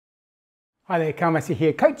Hi there, Massy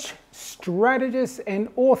here, coach, strategist and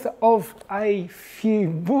author of a few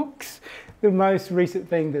books. The most recent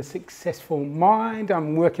being The Successful Mind.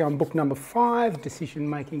 I'm working on book number 5, Decision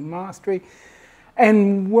Making Mastery.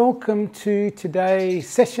 And welcome to today's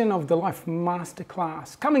session of the Life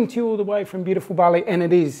Masterclass. Coming to you all the way from beautiful Bali, and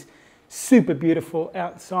it is super beautiful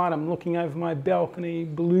outside. I'm looking over my balcony,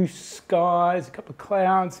 blue skies, a couple of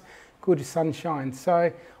clouds, gorgeous sunshine.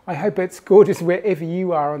 So I hope it's gorgeous wherever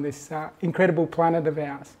you are on this incredible planet of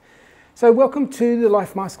ours. So welcome to the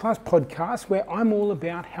Life Masterclass podcast, where I'm all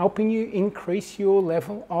about helping you increase your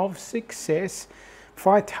level of success,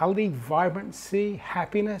 vitality, vibrancy,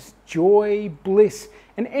 happiness, joy, bliss,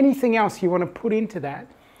 and anything else you want to put into that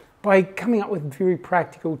by coming up with very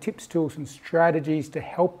practical tips, tools, and strategies to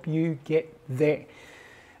help you get there.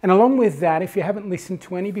 And along with that, if you haven't listened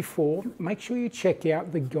to any before, make sure you check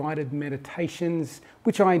out the guided meditations,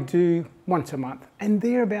 which I do once a month. And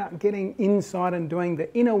they're about getting inside and doing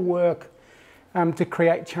the inner work to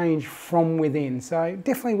create change from within. So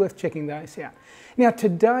definitely worth checking those out. Now,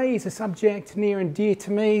 today is a subject near and dear to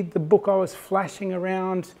me. The book I was flashing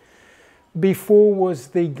around before was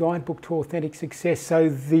the Guidebook to Authentic Success. So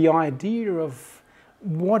the idea of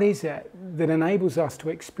what is it that enables us to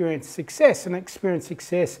experience success and experience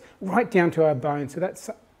success right down to our bones. So that's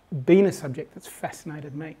been a subject that's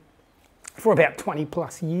fascinated me for about 20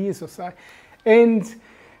 plus years or so. And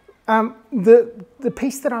the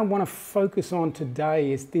piece that I want to focus on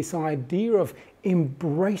today is this idea of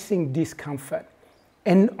embracing discomfort.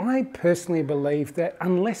 And I personally believe that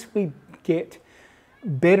unless we get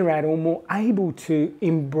better at or more able to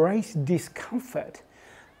embrace discomfort,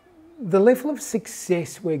 the level of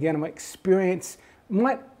success we're going to experience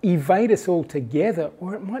might evade us altogether,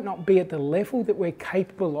 or it might not be at the level that we're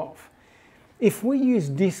capable of. If we use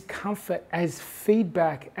discomfort as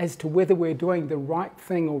feedback as to whether we're doing the right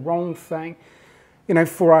thing or wrong thing, you know,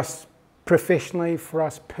 for us professionally, for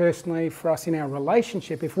us personally, for us in our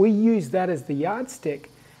relationship, if we use that as the yardstick,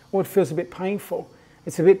 well, it feels a bit painful.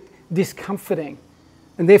 It's a bit discomforting.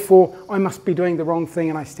 And therefore, I must be doing the wrong thing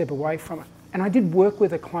and I step away from it. And I did work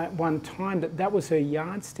with a client one time that was her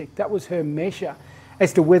yardstick, that was her measure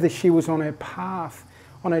as to whether she was on her path,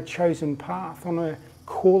 on her chosen path, on her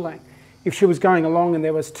calling. If she was going along and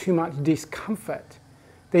there was too much discomfort,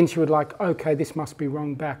 then she would okay, this must be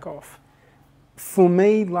wrong, back off. For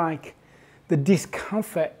me, the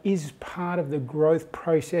discomfort is part of the growth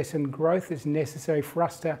process, and growth is necessary for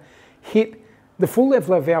us to hit the full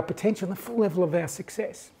level of our potential, the full level of our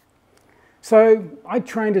success. So I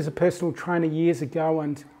trained as a personal trainer years ago,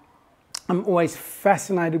 and I'm always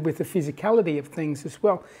fascinated with the physicality of things as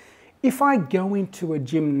well. If I go into a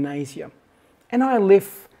gymnasium and I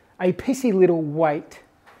lift a pissy little weight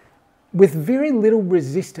with very little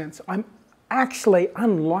resistance, I'm actually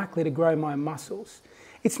unlikely to grow my muscles.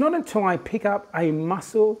 It's not until I pick up a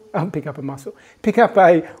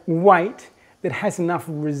weight that has enough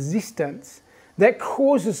resistance that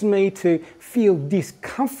causes me to feel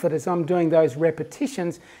discomfort as I'm doing those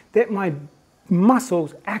repetitions that my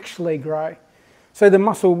muscles actually grow. So the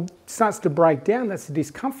muscle starts to break down, that's the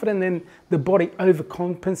discomfort, and then the body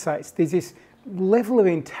overcompensates. There's this level of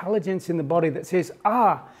intelligence in the body that says,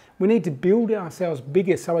 we need to build ourselves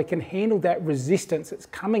bigger so we can handle that resistance that's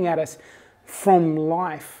coming at us from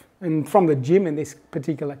life and from the gym in this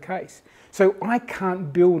particular case. So I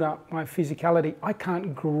can't build up my physicality, I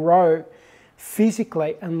can't grow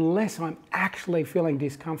physically unless I'm actually feeling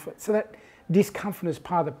discomfort. So that discomfort is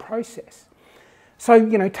part of the process. So,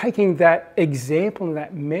 you know, taking that example and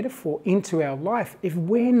that metaphor into our life, if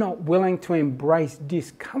we're not willing to embrace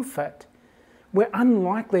discomfort, we're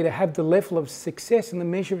unlikely to have the level of success and the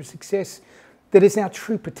measure of success that is our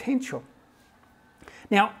true potential.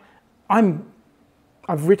 Now,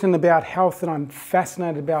 I've written about health, and I'm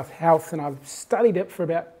fascinated about health, and I've studied it for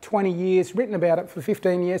about 20 years, written about it for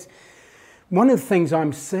 15 years. One of the things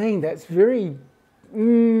I'm seeing that's very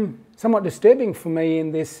somewhat disturbing for me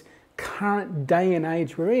in this current day and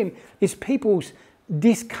age we're in is people's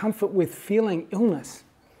discomfort with feeling illness.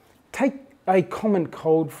 Take a common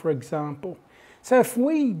cold, for example. So if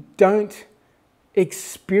we don't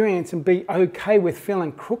experience and be okay with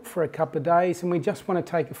feeling crook for a couple of days, and we just want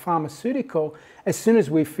to take a pharmaceutical as soon as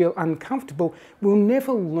we feel uncomfortable, we'll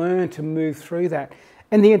never learn to move through that.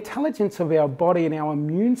 And the intelligence of our body and our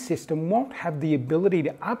immune system won't have the ability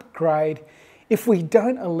to upgrade if we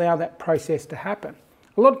don't allow that process to happen.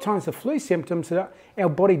 A lot of times the flu symptoms are our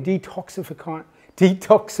body detoxifying.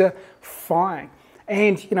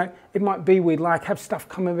 And, you know, it might be we have stuff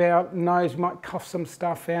come out of our nose, might cough some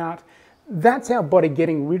stuff out. That's our body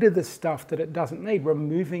getting rid of the stuff that it doesn't need,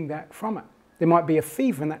 removing that from it. there might be a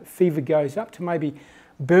fever, and that fever goes up to maybe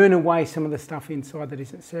burn away some of the stuff inside that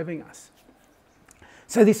isn't serving us.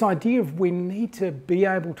 So this idea of we need to be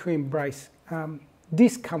able to embrace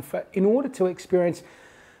discomfort in order to experience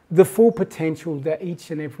the full potential that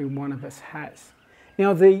each and every one of us has.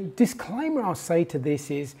 Now, the disclaimer I'll say to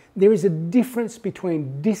this is there is a difference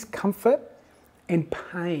between discomfort and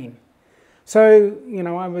pain. So, you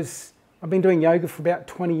know, I've been doing yoga for about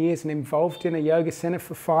 20 years and involved in a yoga center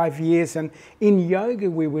for 5 years. And in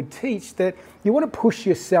yoga, we would teach that you want to push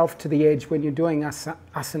yourself to the edge when you're doing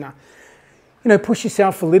asana. You know, push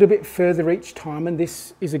yourself a little bit further each time, and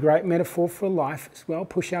this is a great metaphor for life as well,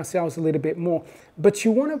 push ourselves a little bit more. But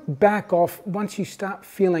you want to back off once you start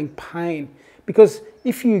feeling pain, because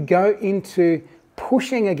if you go into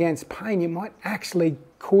pushing against pain, you might actually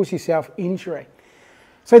cause yourself injury.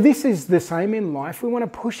 So this is the same in life. We want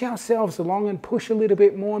to push ourselves along and push a little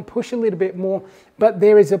bit more and push a little bit more, but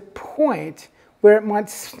there is a point where it might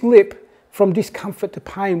slip from discomfort to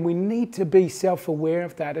pain. We need to be self-aware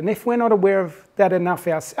of that. And if we're not aware of that enough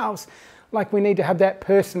ourselves, like we need to have that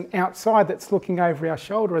person outside that's looking over our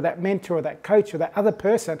shoulder, or that mentor or that coach or that other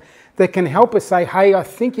person that can help us say, hey, I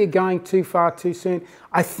think you're going too far too soon.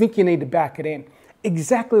 I think you need to back it in.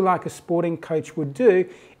 Exactly like a sporting coach would do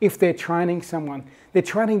if they're training someone. They're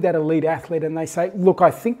training that elite athlete and they say, look,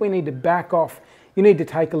 I think we need to back off. You need to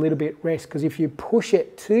take a little bit rest, because if you push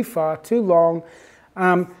it too far, too long,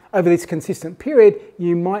 over this consistent period,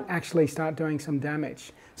 you might actually start doing some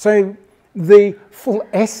damage. So the full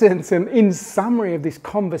essence and in summary of this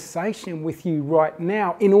conversation with you right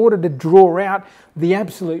now, in order to draw out the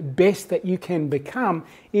absolute best that you can become,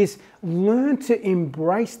 is learn to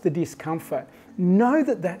embrace the discomfort. Know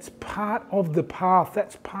that that's part of the path,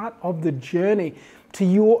 that's part of the journey to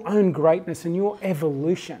your own greatness and your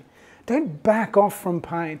evolution. Don't back off from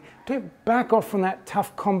pain. Don't back off from that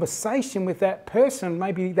tough conversation with that person,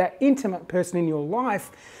 maybe that intimate person in your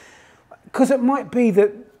life, because it might be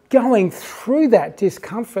that going through that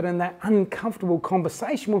discomfort and that uncomfortable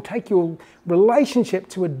conversation will take your relationship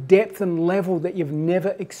to a depth and level that you've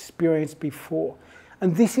never experienced before.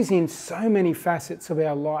 And this is in so many facets of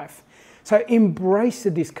our life. So embrace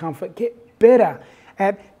the discomfort. Get better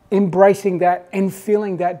at embracing that and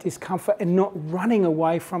feeling that discomfort and not running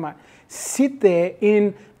away from it. Sit there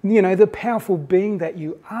in, you know, the powerful being that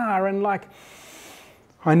you are, and like,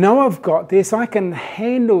 I know I've got this, I can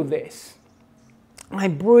handle this. I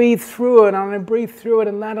breathe through it, and I breathe through it,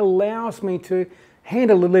 and that allows me to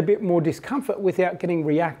handle a little bit more discomfort without getting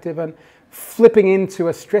reactive and flipping into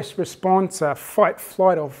a stress response, a fight,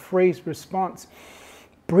 flight, or freeze response.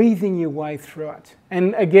 Breathing your way through it.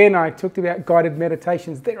 And again, I talked about guided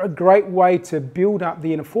meditations. They're a great way to build up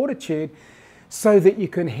the inner fortitude so that you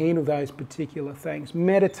can handle those particular things.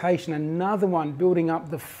 Meditation, another one, building up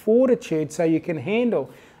the fortitude so you can handle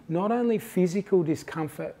not only physical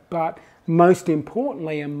discomfort, but most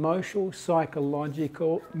importantly, emotional,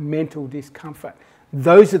 psychological, mental discomfort.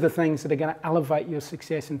 Those are the things that are going to elevate your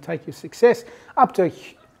success and take your success up to a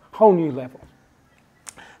whole new level.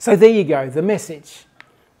 So there you go, the message.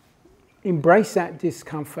 Embrace that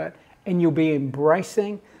discomfort and you'll be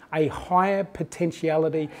embracing a higher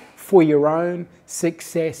potentiality for your own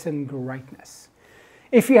success and greatness.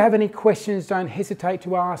 If you have any questions, don't hesitate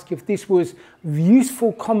to ask. If this was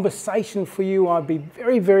useful conversation for you, I'd be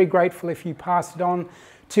very, very grateful if you pass it on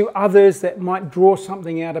to others that might draw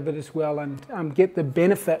something out of it as well and get the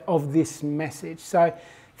benefit of this message. So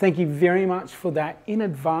thank you very much for that in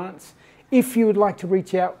advance. If you would like to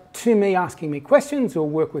reach out to me asking me questions or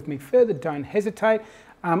work with me further, don't hesitate.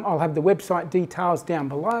 I'll have the website details down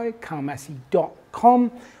below,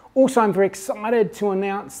 carlmassy.com. Also, I'm very excited to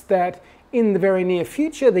announce that in the very near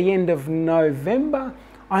future, the end of November,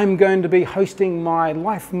 I'm going to be hosting my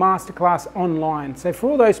Life Masterclass online. So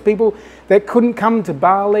for all those people that couldn't come to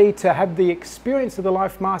Bali to have the experience of the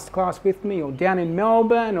Life Masterclass with me, or down in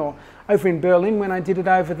Melbourne or over in Berlin when I did it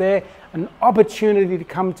over there, an opportunity to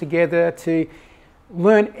come together to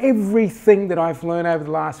learn everything that I've learned over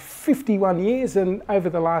the last 51 years and over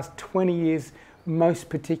the last 20 years most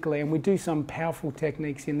particularly. And we do some powerful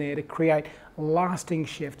techniques in there to create lasting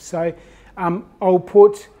shifts. So I'll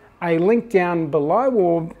put a link down below,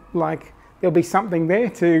 or like there'll be something there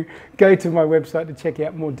to go to my website to check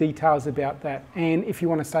out more details about that. And if you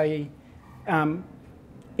want to stay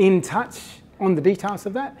in touch on the details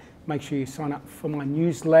of that, make sure you sign up for my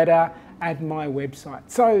newsletter at my website.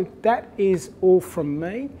 So that is all from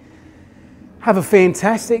me. Have a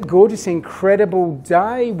fantastic, gorgeous, incredible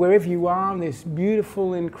day wherever you are on this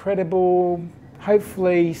beautiful, incredible,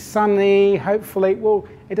 hopefully sunny, hopefully, well,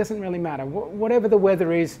 it doesn't really matter. Whatever the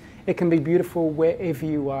weather is, it can be beautiful wherever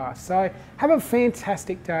you are. So have a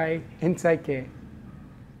fantastic day and take care.